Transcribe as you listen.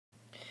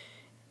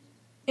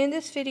In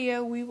this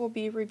video, we will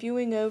be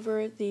reviewing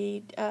over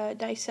the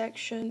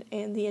dissection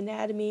and the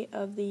anatomy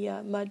of the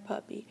mud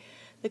puppy.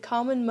 The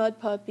common mud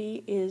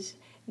puppy is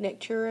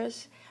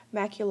Necturus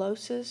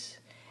maculosus,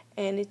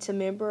 and it's a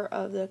member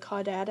of the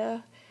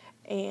Caudata,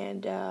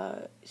 and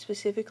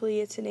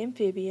specifically it's an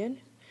amphibian.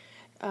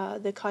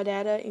 The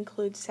Caudata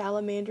includes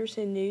salamanders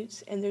and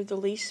newts, and they're the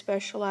least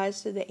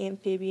specialized of the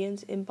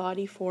amphibians in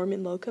body form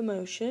and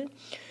locomotion.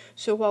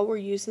 So while we're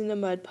using the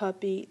mud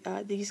puppy,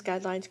 these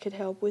guidelines could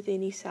help with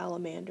any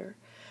salamander.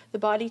 The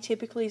body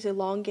typically is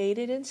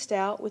elongated and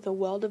stout with a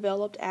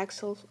well-developed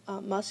axial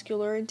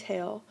muscular and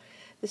tail.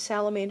 The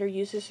salamander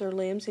uses their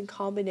limbs in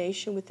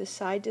combination with the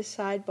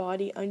side-to-side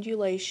body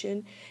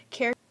undulation.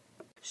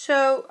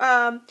 So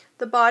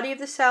the body of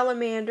the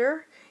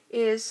salamander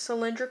is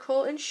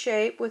cylindrical in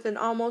shape with an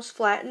almost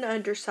flattened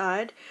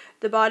underside.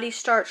 The body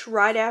starts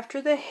right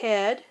after the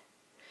head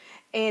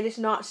and is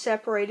not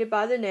separated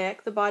by the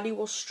neck. The body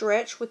will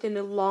stretch with an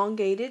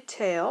elongated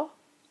tail.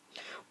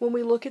 When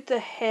we look at the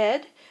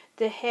head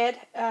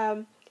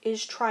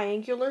is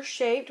triangular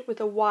shaped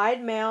with a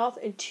wide mouth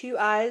and two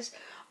eyes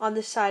on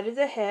the side of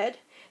the head.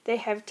 They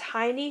have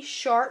tiny,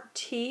 sharp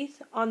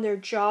teeth on their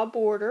jaw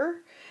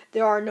border.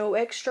 There are no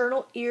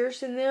external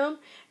ears in them,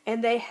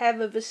 and they have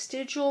a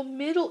vestigial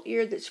middle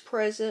ear that's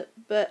present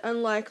but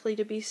unlikely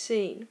to be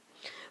seen.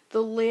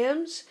 The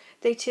limbs,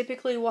 they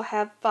typically will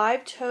have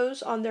 5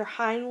 toes on their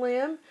hind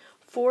limb,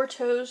 4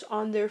 toes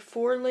on their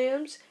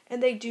forelimbs,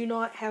 and they do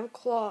not have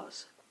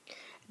claws.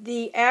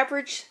 The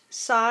average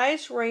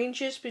size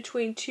ranges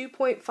between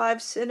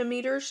 2.5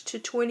 centimeters to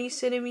 20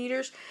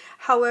 centimeters.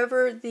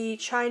 However, the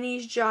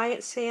Chinese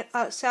giant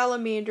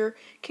salamander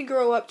can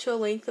grow up to a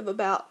length of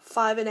about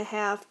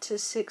 5.5 to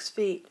 6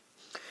 feet.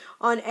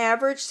 On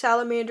average,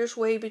 salamanders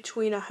weigh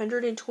between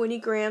 120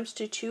 grams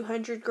to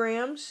 200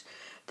 grams.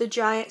 The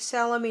giant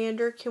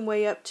salamander can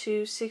weigh up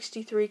to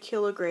 63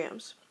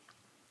 kilograms.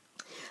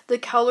 The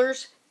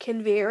colors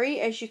can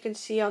vary, as you can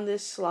see on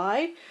this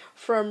slide,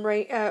 from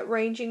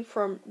ranging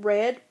from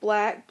red,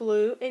 black,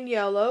 blue, and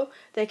yellow.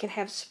 They can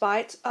have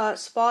spots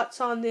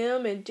on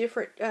them and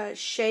different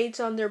shades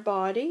on their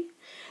body.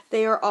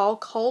 They are all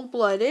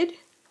cold-blooded.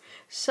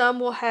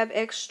 Some will have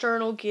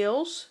external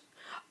gills.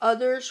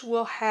 Others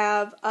will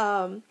have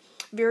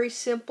very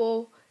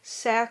simple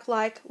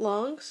sac-like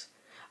lungs.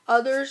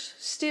 Others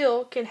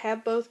still can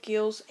have both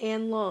gills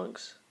and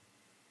lungs.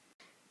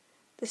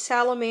 The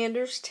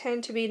salamanders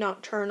tend to be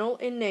nocturnal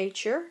in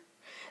nature.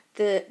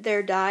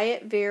 Their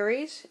diet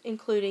varies,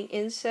 including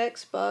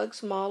insects,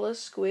 bugs,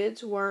 mollusks,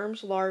 squids,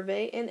 worms,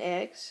 larvae, and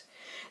eggs.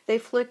 They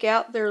flick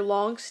out their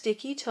long,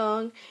 sticky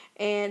tongue,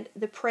 and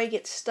the prey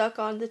gets stuck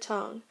on the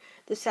tongue.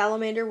 The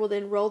salamander will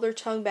then roll their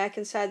tongue back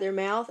inside their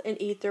mouth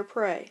and eat their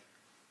prey.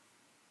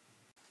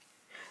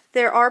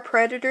 There are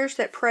predators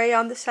that prey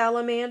on the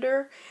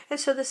salamander, and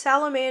so the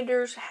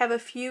salamanders have a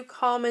few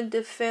common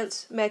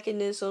defense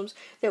mechanisms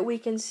that we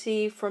can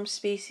see from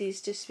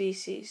species to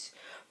species.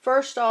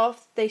 First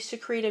off, they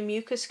secrete a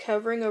mucus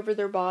covering over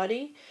their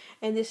body,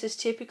 and this is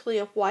typically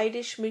a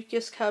whitish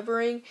mucus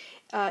covering.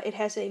 It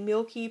has a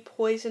milky,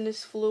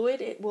 poisonous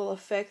fluid. It will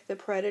affect the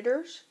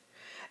predators.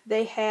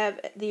 They have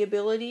the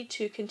ability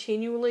to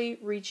continually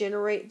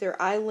regenerate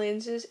their eye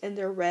lenses and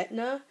their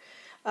retina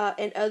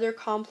and other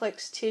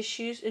complex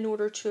tissues in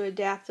order to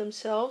adapt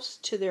themselves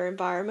to their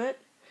environment.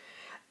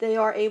 They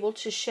are able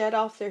to shed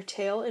off their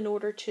tail in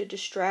order to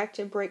distract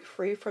and break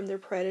free from their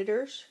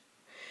predators.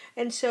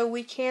 And so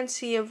we can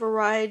see a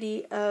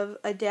variety of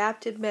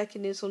adaptive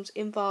mechanisms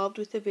involved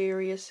with the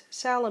various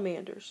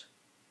salamanders.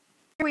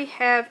 Here we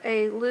have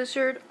a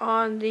lizard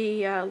on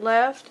the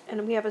left,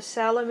 and we have a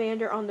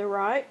salamander on the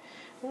right.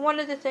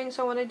 One of the things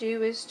I want to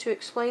do is to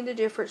explain the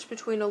difference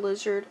between a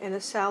lizard and a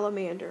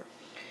salamander.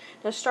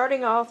 Now,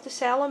 starting off, the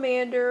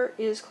salamander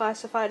is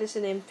classified as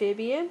an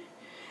amphibian.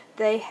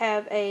 They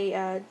have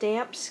a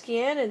damp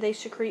skin, and they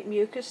secrete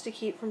mucus to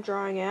keep from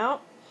drying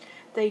out.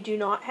 They do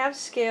not have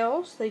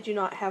scales. They do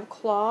not have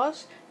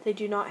claws. They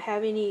do not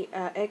have any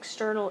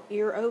external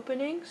ear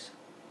openings.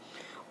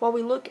 While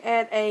we look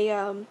at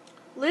a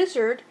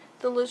lizard,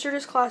 the lizard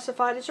is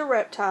classified as a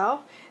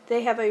reptile.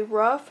 They have a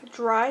rough,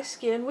 dry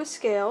skin with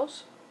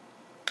scales.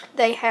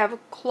 They have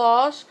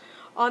claws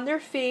on their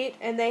feet,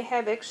 and they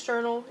have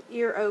external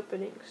ear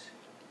openings.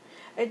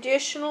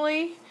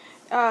 Additionally,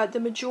 the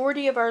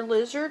majority of our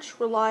lizards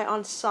rely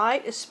on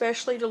sight,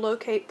 especially to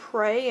locate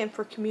prey and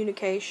for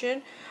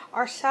communication.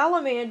 Our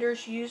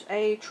salamanders use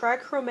a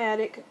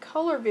trichromatic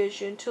color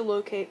vision to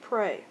locate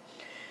prey.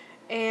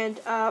 And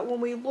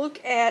when we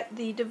look at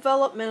the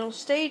developmental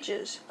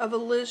stages of a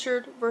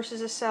lizard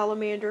versus a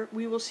salamander,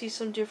 we will see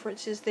some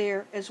differences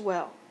there as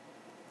well.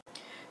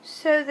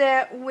 So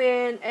that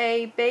when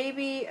a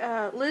baby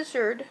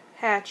lizard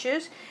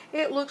hatches,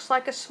 it looks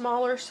like a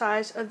smaller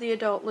size of the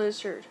adult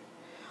lizard.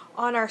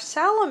 On our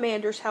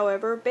salamanders,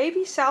 however,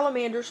 baby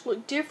salamanders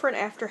look different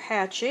after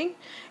hatching,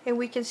 and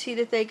we can see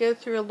that they go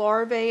through a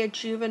larvae, a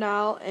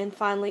juvenile, and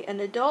finally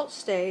an adult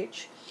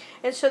stage.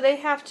 And so they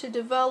have to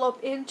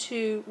develop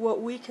into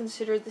what we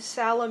consider the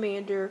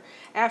salamander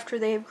after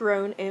they have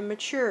grown and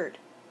matured.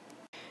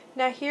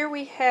 Now here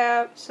we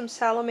have some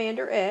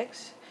salamander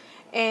eggs,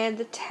 and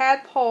the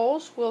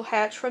tadpoles will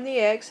hatch from the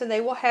eggs, and they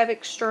will have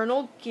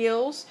external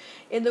gills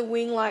in the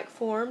wing-like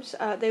forms.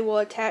 They will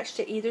attach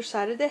to either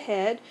side of the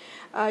head,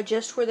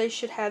 just where they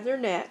should have their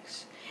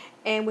necks.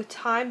 And with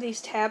time,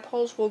 these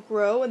tadpoles will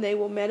grow and they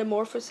will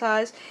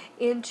metamorphosize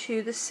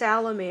into the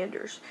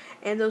salamanders,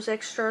 and those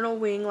external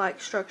wing-like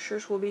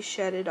structures will be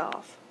shedded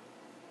off.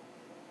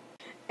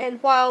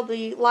 And while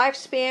the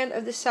lifespan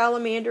of the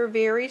salamander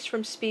varies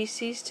from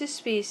species to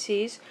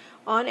species,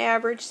 on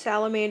average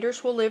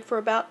salamanders will live for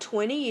about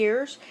 20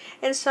 years,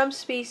 and some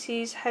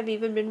species have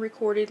even been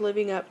recorded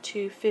living up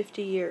to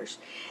 50 years.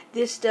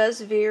 This does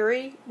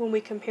vary when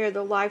we compare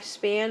the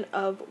lifespan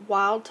of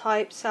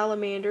wild-type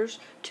salamanders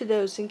to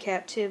those in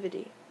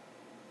captivity.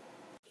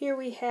 Here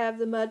we have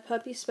the mud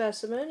puppy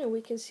specimen, and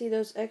we can see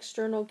those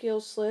external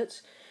gill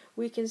slits.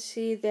 We can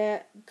see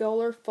that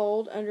gular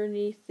fold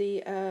underneath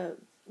the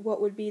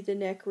what would be the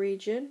neck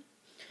region.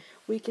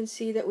 We can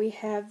see that we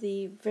have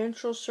the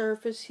ventral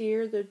surface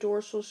here, the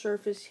dorsal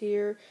surface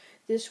here.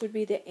 This would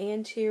be the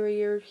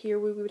anterior. Here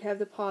we would have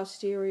the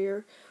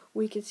posterior.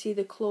 We can see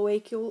the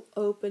cloacal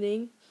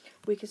opening.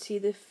 We can see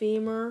the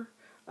femur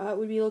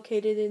would be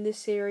located in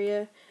this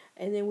area,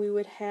 and then we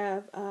would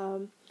have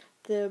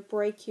the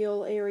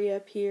brachial area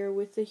up here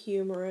with the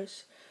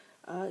humerus.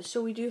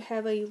 So we do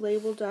have a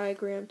label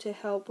diagram to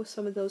help with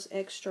some of those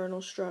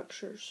external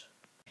structures.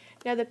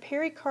 Now the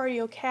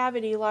pericardial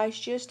cavity lies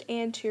just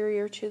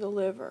anterior to the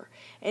liver,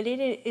 and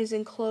it is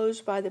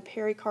enclosed by the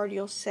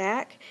pericardial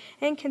sac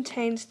and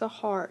contains the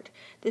heart.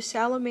 The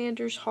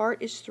salamander's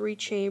heart is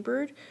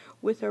three-chambered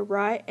with a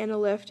right and a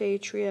left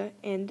atria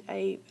and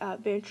a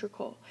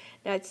ventricle.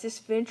 Now it's this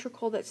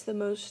ventricle that's the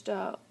most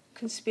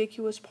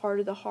conspicuous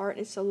part of the heart.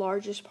 It's the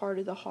largest part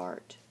of the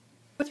heart.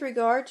 With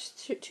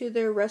regards to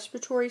their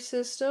respiratory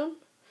system,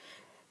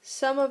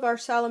 some of our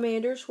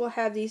salamanders will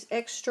have these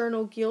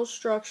external gill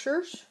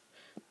structures,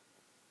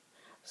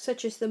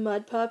 such as the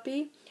mud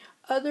puppy.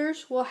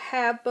 Others will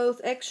have both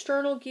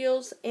external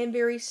gills and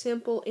very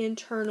simple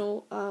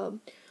internal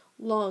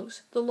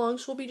lungs. The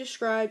lungs will be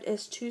described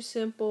as two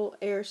simple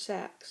air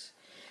sacs.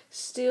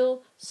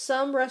 Still,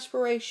 some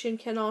respiration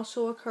can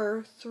also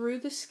occur through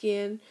the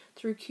skin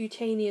through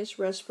cutaneous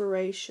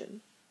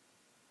respiration.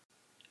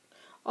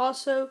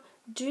 Also,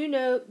 do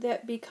note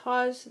that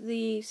because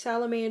the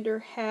salamander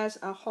has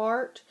a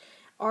heart,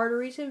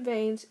 arteries, and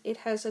veins, it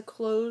has a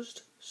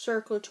closed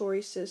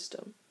circulatory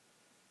system.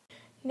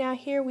 Now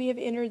here we have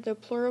entered the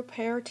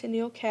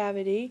pleuroperitoneal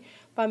cavity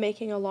by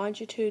making a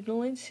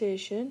longitudinal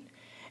incision,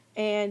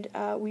 and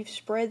we've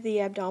spread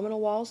the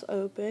abdominal walls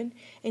open,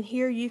 and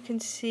here you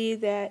can see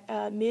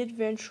that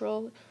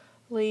mid-ventrally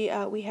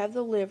we have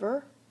the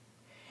liver,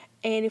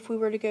 and if we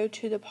were to go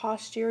to the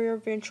posterior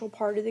ventral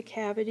part of the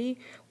cavity,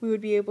 we would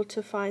be able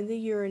to find the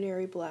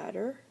urinary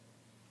bladder.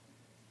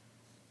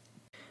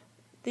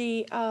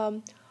 The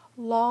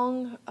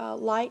long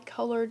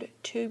light-colored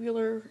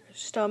tubular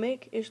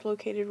stomach is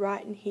located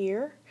right in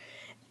here,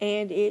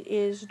 and it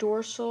is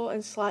dorsal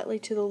and slightly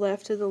to the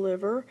left of the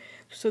liver.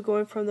 So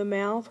going from the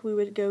mouth, we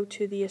would go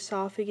to the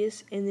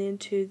esophagus and then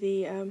to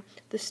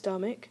the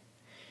stomach.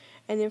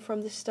 And then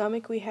from the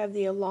stomach, we have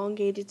the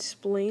elongated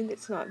spleen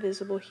that's not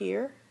visible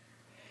here.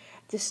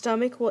 The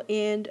stomach will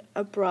end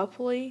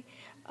abruptly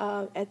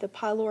at the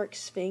pyloric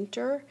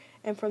sphincter,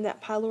 and from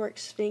that pyloric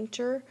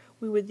sphincter,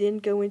 we would then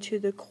go into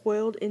the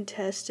coiled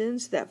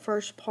intestines, that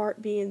first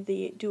part being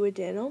the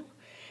duodenum,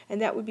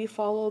 and that would be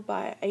followed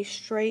by a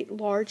straight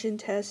large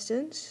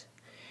intestines,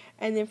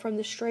 and then from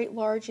the straight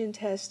large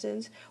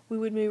intestines, we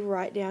would move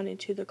right down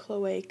into the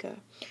cloaca.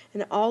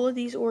 And all of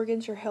these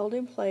organs are held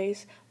in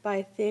place by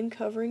a thin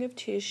covering of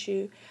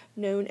tissue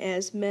known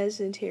as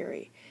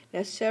mesentery.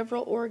 Now,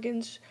 several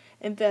organs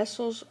and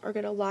vessels are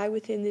going to lie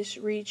within this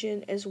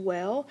region as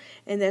well,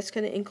 and that's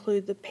going to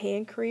include the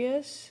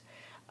pancreas.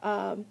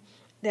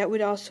 That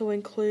would also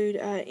include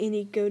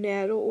any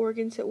gonadal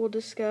organs that we'll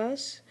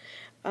discuss.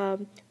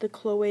 The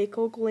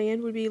cloacal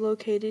gland would be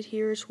located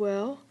here as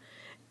well.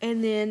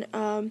 And then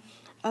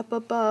up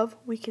above,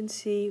 we can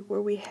see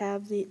where we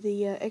have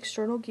the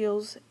external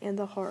gills and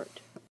the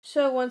heart.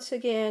 So once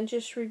again,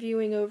 just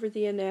reviewing over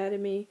the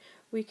anatomy,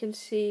 we can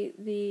see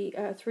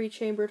the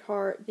three-chambered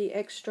heart, the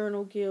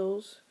external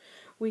gills.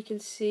 We can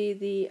see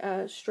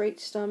the straight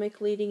stomach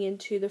leading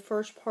into the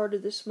first part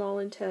of the small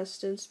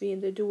intestines,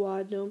 being the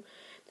duodenum,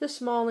 the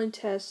small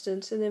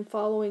intestines, and then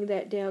following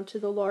that down to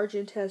the large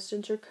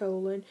intestines or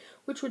colon,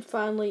 which would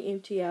finally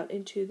empty out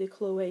into the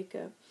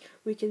cloaca.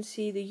 We can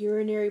see the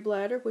urinary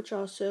bladder, which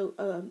also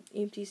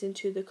empties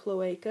into the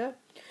cloaca.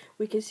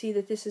 We can see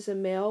that this is a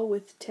male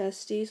with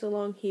testes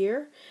along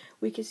here.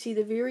 We can see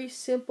the very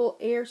simple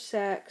air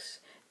sacs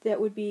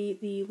that would be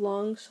the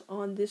lungs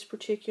on this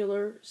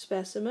particular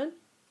specimen.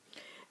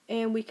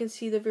 And we can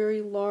see the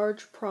very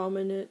large,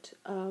 prominent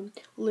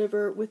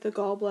liver with the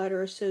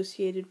gallbladder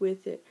associated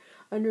with it.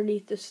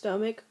 Underneath the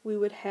stomach, we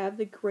would have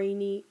the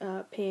grainy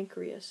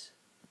pancreas.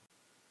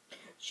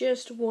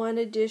 just one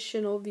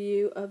additional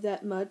view of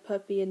that mud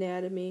puppy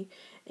anatomy.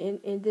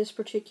 In this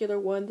particular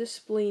one, the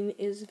spleen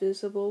is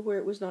visible where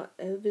it was not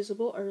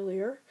visible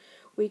earlier.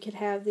 We could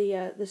have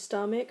the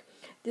stomach.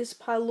 This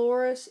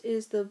pylorus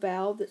is the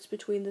valve that's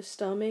between the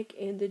stomach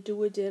and the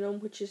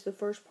duodenum, which is the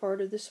first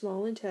part of the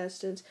small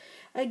intestines.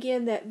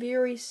 Again, that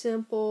very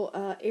simple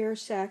air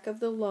sac of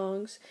the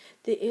lungs.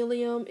 The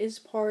ileum is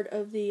part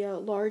of the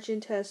large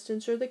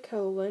intestines or the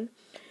colon.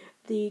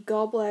 The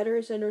gallbladder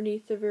is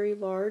underneath the very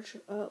large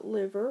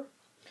liver.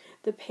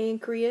 The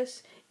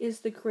pancreas is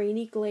the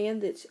grainy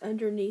gland that's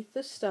underneath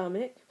the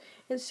stomach.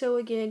 And so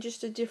again,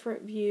 just a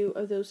different view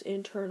of those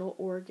internal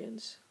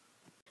organs.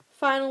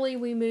 Finally,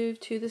 we move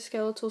to the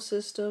skeletal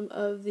system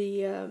of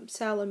the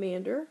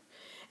salamander.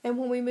 And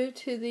when we move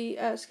to the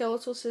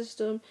skeletal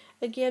system,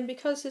 again,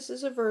 because this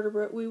is a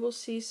vertebrate, we will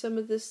see some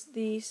of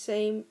the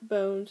same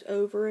bones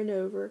over and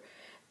over.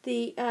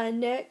 The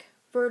neck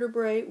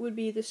vertebrae would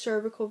be the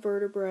cervical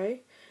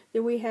vertebrae.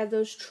 Then we have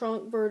those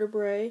trunk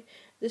vertebrae.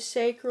 The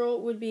sacral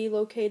would be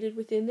located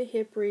within the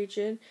hip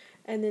region,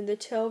 and then the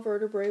tail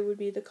vertebrae would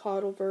be the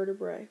caudal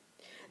vertebrae.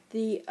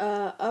 The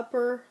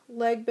upper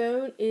leg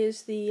bone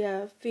is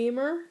the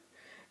femur,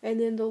 and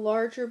then the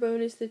larger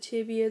bone is the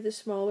tibia, the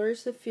smaller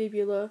is the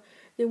fibula.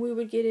 Then we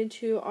would get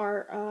into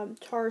our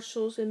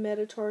tarsals and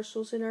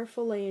metatarsals and our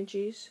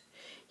phalanges.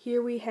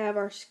 Here we have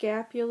our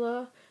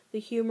scapula. The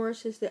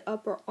humerus is the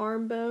upper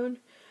arm bone.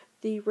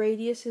 The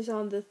radius is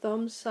on the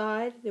thumb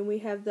side. Then we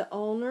have the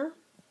ulnar.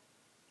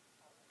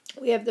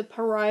 We have the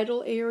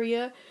parietal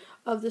area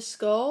of the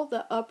skull.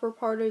 The upper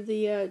part of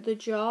the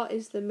jaw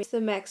is the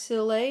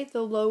maxillae.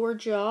 The lower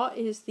jaw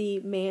is the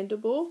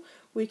mandible.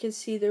 We can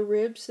see the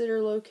ribs that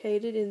are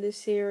located in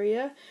this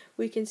area.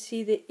 We can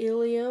see the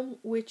ilium,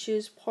 which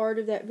is part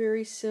of that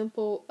very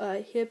simple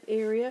hip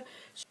area.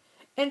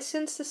 And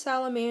since the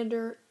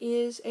salamander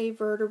is a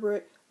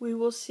vertebrate, we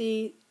will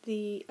see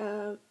the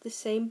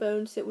same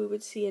bones that we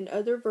would see in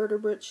other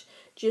vertebrates,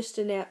 just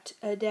an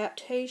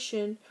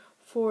adaptation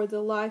for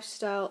the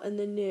lifestyle and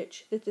the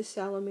niche that the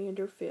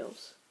salamander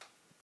fills.